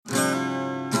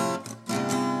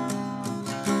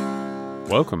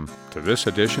Welcome to this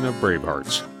edition of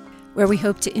Bravehearts, where we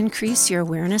hope to increase your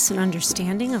awareness and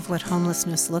understanding of what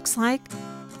homelessness looks like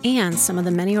and some of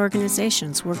the many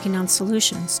organizations working on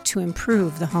solutions to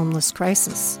improve the homeless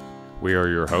crisis. We are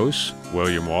your hosts,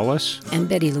 William Wallace and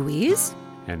Betty Louise,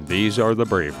 and these are the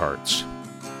Bravehearts.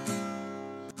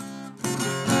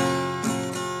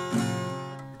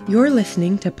 You're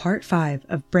listening to Part 5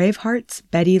 of Bravehearts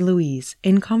Betty Louise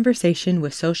in conversation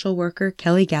with social worker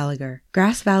Kelly Gallagher,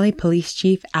 Grass Valley Police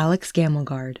Chief Alex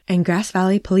Gamelgard, and Grass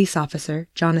Valley Police Officer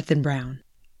Jonathan Brown.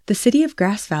 The City of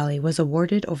Grass Valley was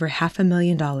awarded over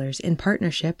 $500,000 in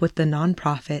partnership with the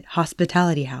nonprofit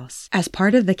Hospitality House as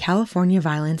part of the California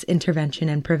Violence Intervention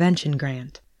and Prevention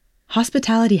Grant.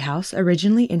 Hospitality House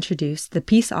originally introduced the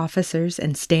Peace Officers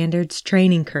and Standards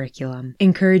Training Curriculum,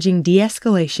 encouraging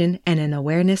de-escalation and an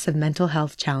awareness of mental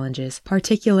health challenges,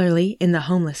 particularly in the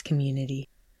homeless community.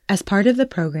 As part of the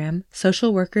program,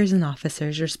 social workers and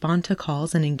officers respond to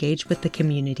calls and engage with the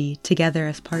community together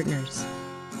as partners.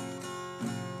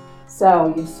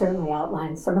 So you've certainly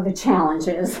outlined some of the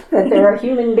challenges, that there are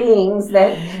human beings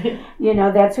that,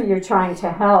 that's who you're trying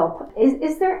to help.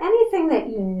 Is there anything that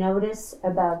you notice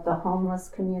about the homeless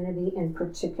community in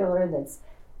particular that's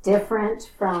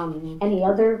different from any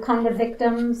other kind of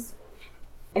victims?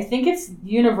 I think it's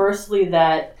universally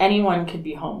that anyone could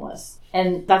be homeless.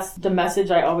 And that's the message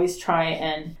I always try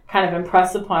and kind of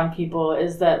impress upon people,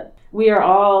 is that we are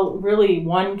all really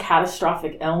one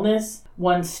catastrophic illness,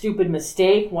 one stupid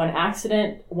mistake, one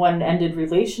accident, one ended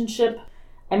relationship.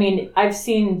 I mean, I've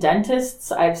seen dentists,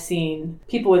 I've seen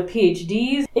people with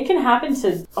PhDs. It can happen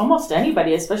to almost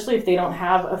anybody, especially if they don't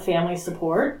have a family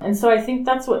support. And so I think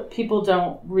that's what people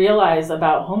don't realize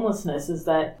about homelessness, is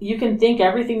that you can think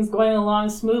everything's going along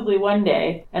smoothly one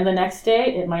day, and the next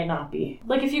day it might not be.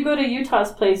 Like if you go to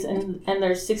Utah's place and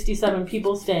there's 67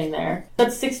 people staying there,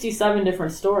 that's 67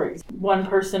 different stories. One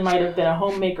person might have been a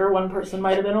homemaker, one person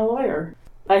might have been a lawyer.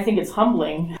 I think it's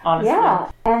humbling, honestly.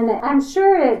 Yeah, and I'm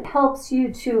sure it helps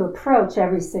you to approach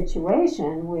every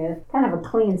situation with kind of a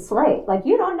clean slate. Like,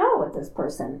 you don't know what this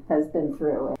person has been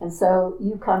through. And so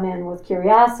you come in with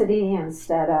curiosity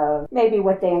instead of maybe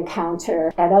what they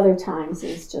encounter at other times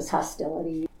is just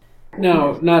hostility.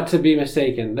 No, not to be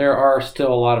mistaken. There are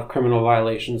still a lot of criminal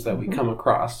violations that we come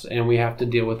across, and we have to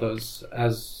deal with those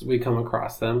as we come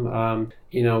across them.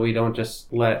 We don't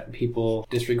just let people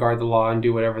disregard the law and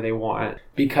do whatever they want.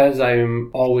 Because I'm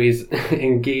always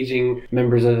engaging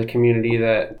members of the community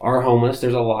that are homeless,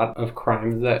 there's a lot of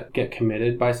crimes that get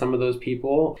committed by some of those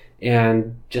people.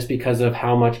 And just because of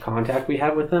how much contact we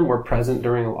have with them, we're present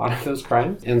during a lot of those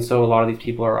crimes. And so a lot of these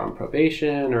people are on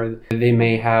probation, or they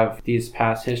may have these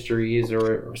past histories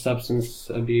or substance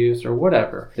abuse or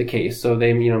whatever the case. So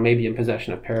they, may be in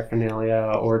possession of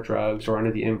paraphernalia or drugs or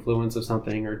under the influence of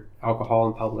something, or alcohol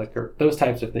in public, or those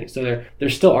types of things. So there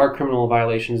still are criminal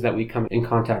violations that we come in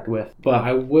contact with. But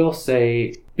I will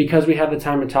say, because we have the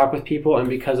time to talk with people and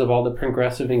because of all the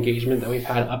progressive engagement that we've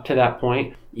had up to that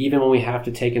point, even when we have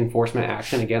to take enforcement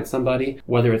action against somebody,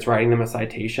 whether it's writing them a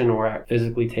citation or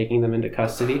physically taking them into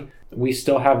custody, we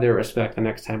still have their respect the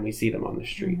next time we see them on the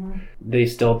street. Mm-hmm. They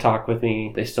still talk with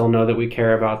me. They still know that we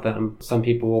care about them. Some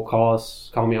people will call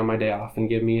me on my day off and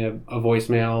give me a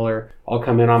voicemail, or I'll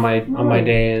come in on my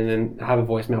day and then have a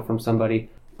voicemail from somebody.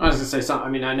 I was going to say something.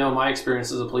 I mean, I know my experience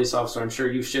as a police officer. I'm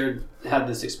sure you've had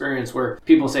this experience where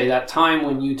people say, that time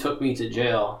when you took me to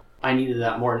jail, I needed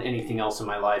that more than anything else in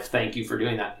my life. Thank you for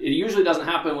doing that. It usually doesn't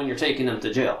happen when you're taking them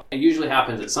to jail. It usually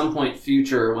happens at some point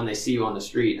future when they see you on the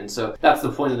street. And so that's the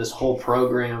point of this whole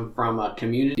program, from a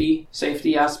community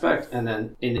safety aspect and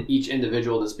then in each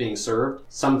individual that's being served.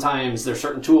 Sometimes there's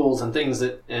certain tools and things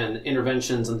and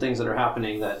interventions and things that are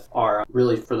happening that are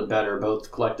really for the better,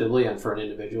 both collectively and for an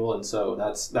individual. And so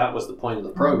that was the point of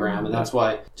the program. And that's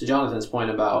why, to Jonathan's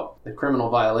point about the criminal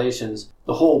violations,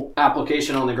 the whole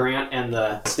application on the grant and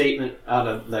the statement out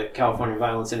of the California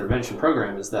Violence Intervention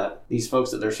Program is that these folks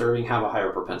that they're serving have a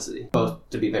higher propensity, both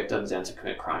to be victims and to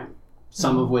commit crime.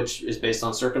 Some of which is based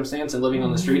on circumstance and living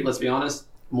on the street, let's be honest,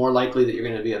 more likely that you're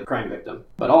going to be a crime victim.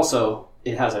 But also,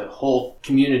 it has a whole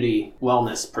community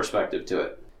wellness perspective to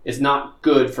it. It's not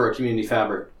good for a community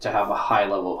fabric to have a high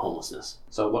level of homelessness.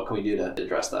 So what can we do to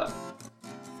address that?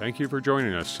 Thank you for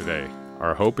joining us today.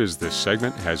 Our hope is this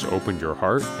segment has opened your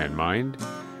heart and mind.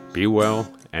 Be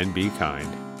well and be kind.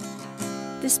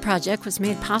 This project was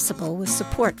made possible with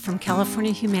support from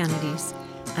California Humanities,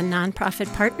 a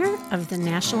nonprofit partner of the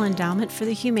National Endowment for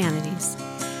the Humanities.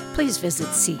 Please visit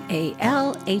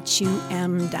calhum.org.